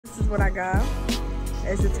what I got.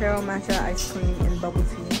 It's the taro matcha ice cream and bubble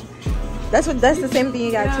tea. That's the same thing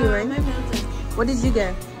you got too, right? What did you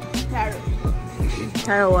get? Taro.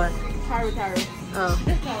 Taro what? Taro.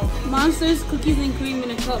 Oh. Monsters, cookies and cream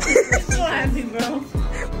in a cup. So happy, bro.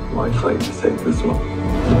 Might fight to save this one.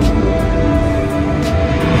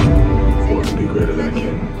 Or to be greater than a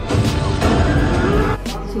king.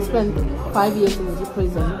 She spent 5 years in the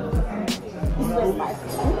prison.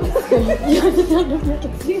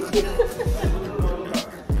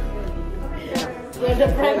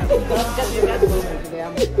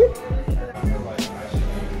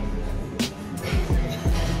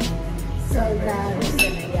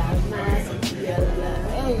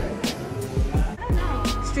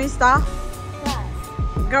 Street style?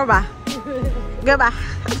 Goodbye. Goodbye.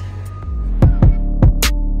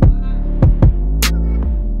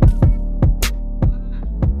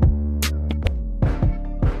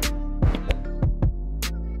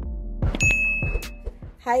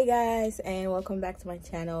 Hi guys, and welcome back to my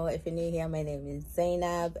channel. If you're new here, my name is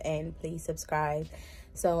Zainab and please subscribe.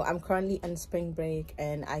 So I'm currently on spring break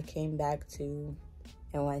and I came back to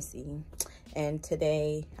NYC, and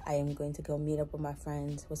today I am going to go meet up with my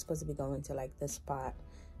friends. We're supposed to be going to like this spot.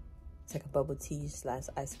 It's like a bubble tea slash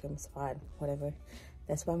ice cream spot, whatever.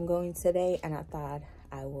 That's where I'm going today, and I thought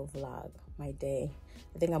I will vlog my day.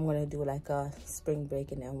 I think I'm gonna do like a spring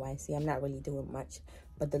break in NYC. I'm not really doing much,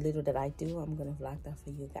 but the little that I do, I'm gonna vlog that for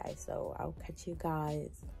you guys. So I'll catch you guys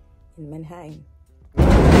in Manhattan.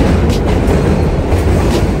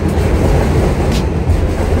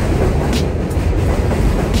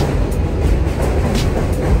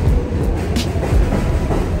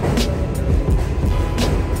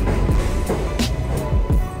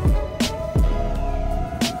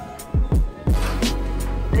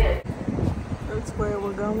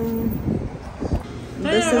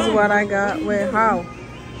 This is what I got. Wait, how?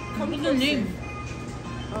 What's the name?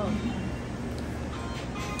 Oh.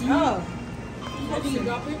 How do you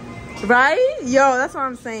drop it? Right? Yo, that's what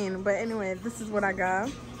I'm saying. But anyway, this is what I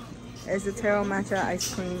got. It's the taro matcha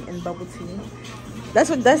ice cream and bubble tea. That's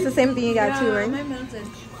the same thing you got too, right?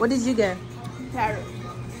 What did you get? Taro.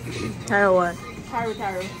 Taro what?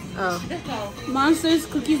 Taro. Oh. Monsters,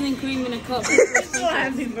 cookies and cream in a cup. So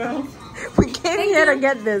happy, bro. We came here to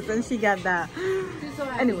get this and she got that.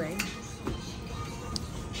 Anyway,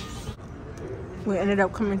 we ended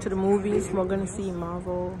up coming to the movies. We're gonna see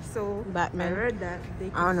Marvel, Batman. I heard that.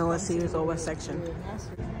 I don't know what series or what section.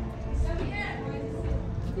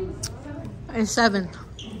 It's 7.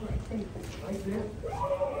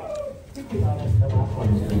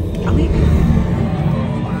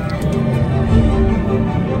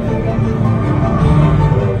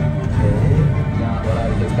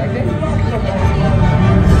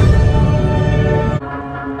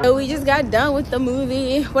 So we just got done with the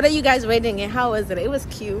movie. What are you guys rating it? How was it? It was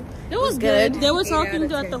cute. It was good. They were talking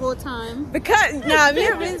to it the whole time. Because me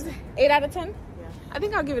and Riz, 8 out of 10. Yeah. I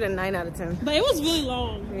think I'll give it a 9 out of 10. But it was really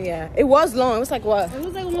long. Yeah, it was long. It was like what? It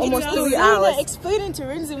was like almost 3 hours. Like explaining to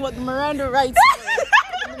Rinzi what Miranda writes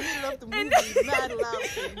in the middle of the movie. Mad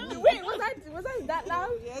loud. Wait, was I that loud?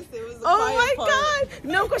 Yes, it was. Oh my god!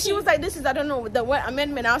 No, because she was like, "This is I don't know what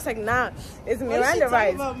amendment." I was like, "Nah, it's Miranda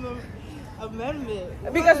rights."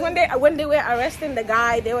 Amendment. Because when they were arresting the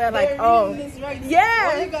guy, they were like, "Oh, yeah."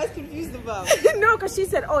 What are you guys confused about? No, because she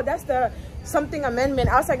said, "Oh, that's the something amendment."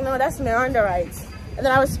 I was like, "No, that's Miranda rights." And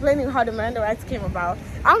then I was explaining how the Miranda rights came about.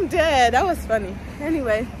 I'm dead. That was funny.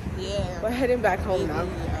 Anyway, Yeah. we're heading back home now.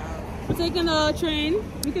 We're taking a train.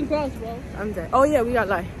 We can cross, bro. I'm dead. Oh yeah, we got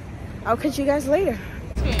live. I'll catch you guys later.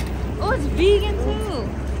 Oh, it's vegan too.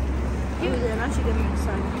 Oh yeah, now she giving me a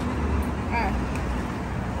sign. Alright.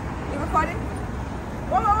 You recording?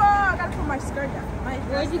 Whoa, I gotta put my skirt down.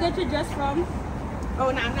 Where'd you get your dress from? Oh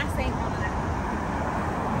no, I'm not saying all of that.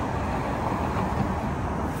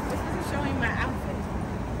 This is showing my outfit.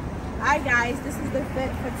 Alright guys, this is the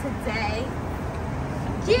fit for today.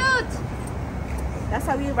 Cute! That's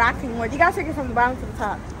how we rocking more. You gotta take it from the bottom to the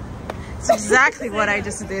top. It's exactly what I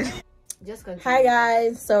just did. Just continue. Hi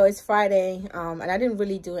guys, so it's Friday, and I didn't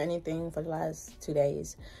really do anything for the last 2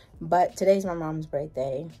 days, but today's my mom's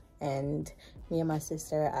birthday, and me and my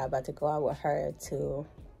sister are about to go out with her to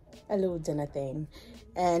a little dinner thing,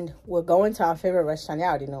 and we're going to our favorite restaurant. You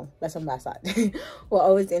already know, that's on Bassat. We're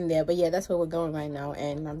always in there, but yeah, that's where we're going right now,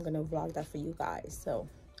 and I'm gonna vlog that for you guys, so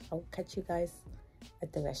I'll catch you guys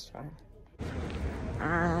at the restaurant.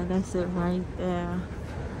 That's it right there.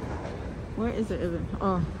 Where is it even?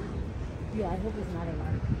 Oh Yeah, I hope it's not a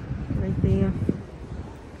lot. right there.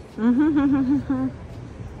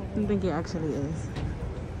 I think it actually is.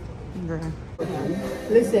 There.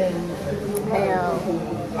 Listen, hey,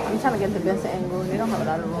 I'm trying to get the best angle. They don't have a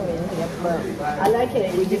lot of room in here, but I like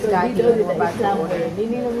it. We just got here. We're about to order.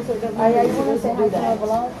 You want to say hi to my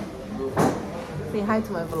vlog? Say hi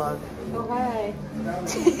to my vlog. Oh, hi.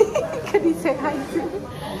 Can you say hi to me?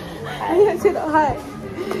 I said, oh, hi.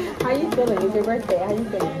 How you feeling? It's your birthday. How you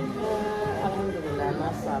feeling? Alhamdulillah,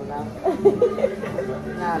 mashallah.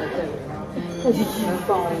 Nah, that's it. I'm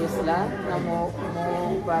calling you Salah. No more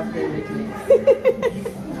birthday witness.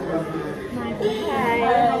 Hi.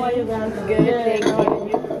 How are you guys? Good. Thank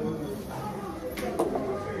you.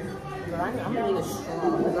 I'm gonna eat a straw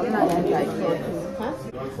because I'm not gonna like it.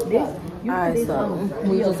 Alright, so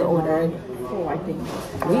we just ordered. I think.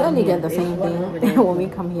 We only get the same thing when we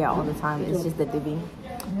come here all the time. It's just the dibi.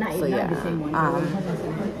 So yeah,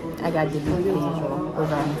 I got dibi as usual.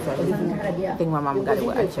 I think my mom got it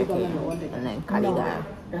with our chicken, and then Kali got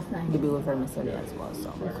dibi with vermicelli as well.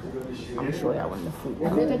 So I'm gonna show y'all when the food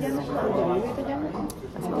comes.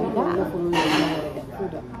 That's what we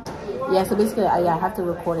got. Yeah, so basically, I have to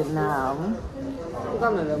record it now.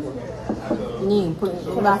 You put it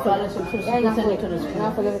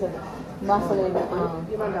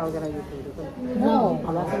no,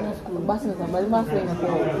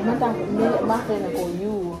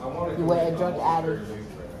 you were a drug addict.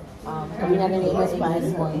 We not in the spice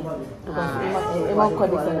one. It won't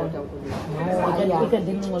cut it.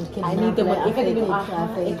 I need the money.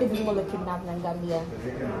 It could be more kidnapped in Gambia.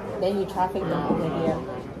 Then you traffic them over here.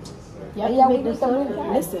 Yeah, we do some.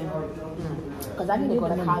 Listen, because I need to go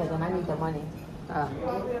to college and I need the money.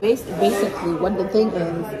 Basically, what the thing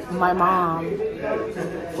is, my mom,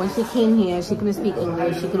 when she came here, she couldn't speak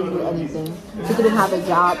English, she couldn't do anything. She couldn't have a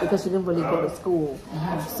job because she didn't really go to school.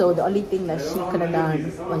 So the only thing that she could have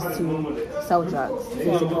done was to sell drugs,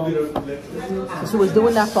 basically. So she was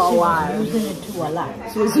doing that for a while.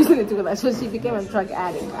 She was using it to a lot. So she became a drug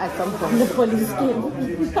addict at some point. The police came.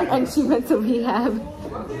 And she went to rehab.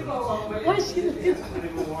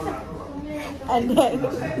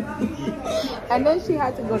 And then she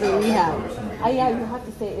had to go to rehab. Yeah, you have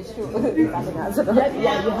to say it's true. Yeah, you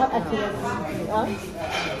have to.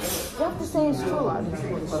 You have to say it's true.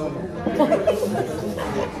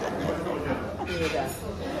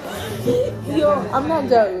 Yo, I'm not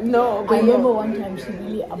joking. No, but I remember one time she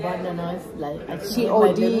really abandoned us. Like she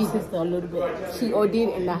OD'd a little bit. She OD'd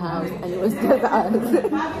in the house, and it was just us.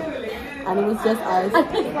 And it was just us.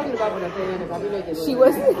 She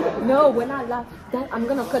was no, when I laughed, I'm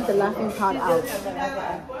gonna cut the laughing part out.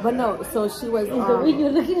 But no, so she was. You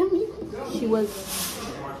looking at me? She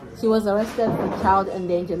was arrested for child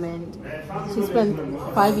endangerment. She spent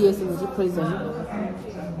 5 years in prison.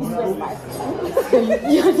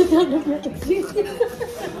 You have to tell them.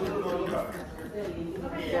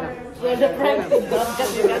 Yeah, the prank is done.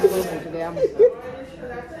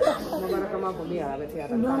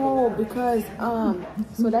 No, because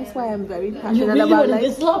so that's why I'm very passionate about like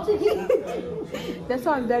that's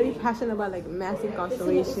why I'm very passionate about like mass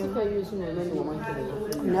incarceration.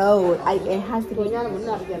 No, it has to be. You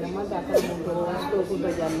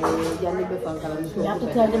have to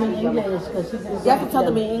tell them in English. You have to tell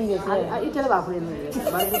them in English.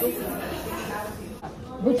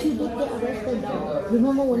 But you did get arrested though.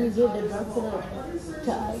 Remember when you did the drug to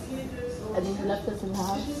us? And then left us in the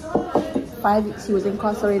house? She was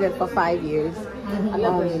incarcerated for 5 years.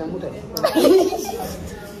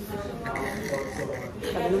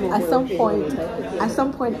 At some point,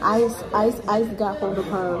 ICE got hold of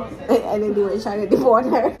her, and then they were trying to deport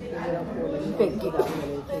her. Thank you.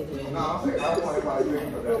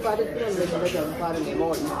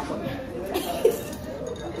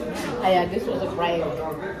 Yeah, this was a prank.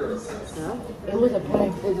 Huh? It was a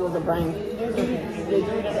prank. It was a prank.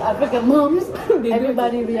 African moms,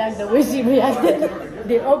 everybody react the way she reacted.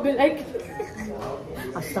 They all be like,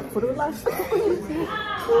 Astaghfirullah.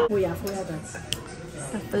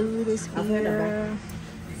 The food is here.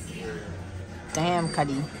 Damn,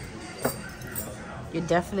 Kadi. You're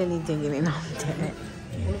definitely digging in on that.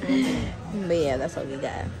 But yeah, that's what we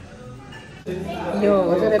got. Yo,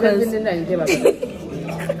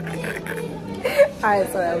 alright,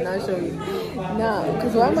 sorry, I'm not showing you. No,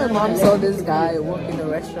 because when my mom saw this guy work in the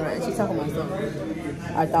restaurant, she's talking about something.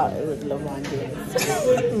 I thought it was LeBron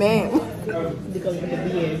James. Man. Because of the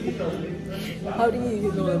beard. How do you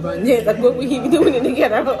even know LeBron James? Like, what would he be doing in the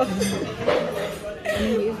ghetto?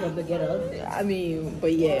 He is from the ghetto. I mean,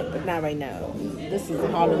 but yeah, but not right now. This is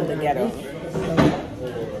Harlem, the ghetto.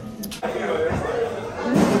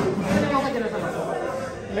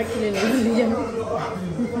 Mexican religion.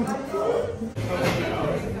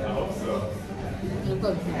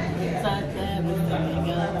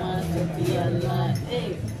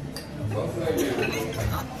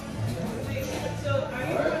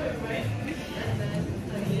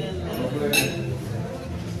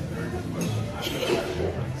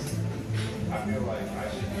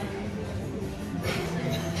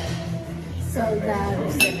 Soldado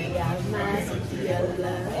Senegal,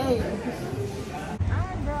 hey.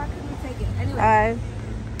 Alright, bro, I couldn't take it. Anyway,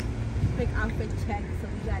 quick outfit check. So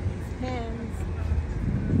we got these pants,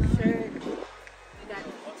 shirt, we got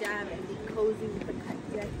the hijab and the cozy with the cut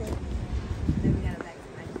jacket. Then we got a back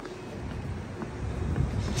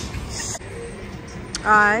to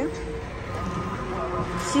Alright.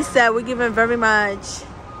 She said we're giving very much.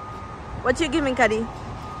 What you giving, Cuddy?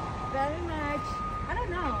 very much. I don't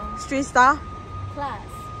know. Street star? Class.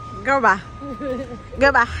 Girl, bye.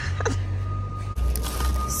 Girl, bye.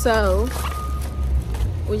 So,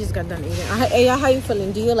 we just got done eating. Hey, how you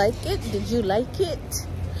feeling? Do you like it? Did you like it?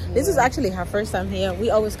 Yeah. This is actually her first time here. We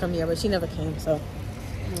always come here, but she never came, so.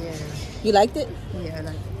 Yeah. You liked it? Yeah, I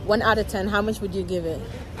like it. 1 out of 10, how much would you give it?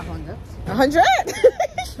 100. 100?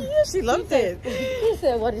 Yeah, she loved it. She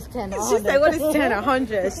said, what is 10? She said, what is 10?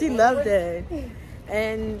 100. She loved it.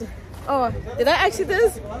 And, oh, did I ask you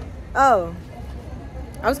this? Oh.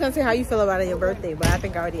 I was going to say how you feel about your birthday, but I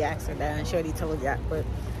think I already asked her that and she already told you. But,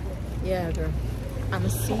 yeah, girl. I'm going to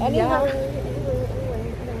see ya.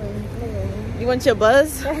 You want your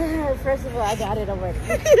buzz? First of all, I got it already.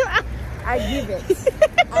 I give it.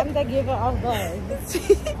 I'm the giver of buzz.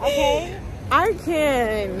 Okay? I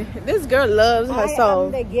can. This girl loves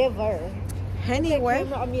herself. I am the giver. Anyway.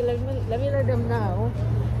 Let me let them know.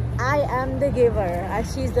 I am the giver and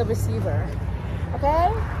she's the receiver.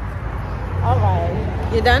 Okay?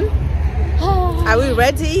 Alright. You done? Are we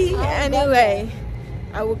ready? Anyway,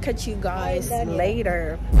 I will catch you guys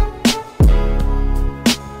later.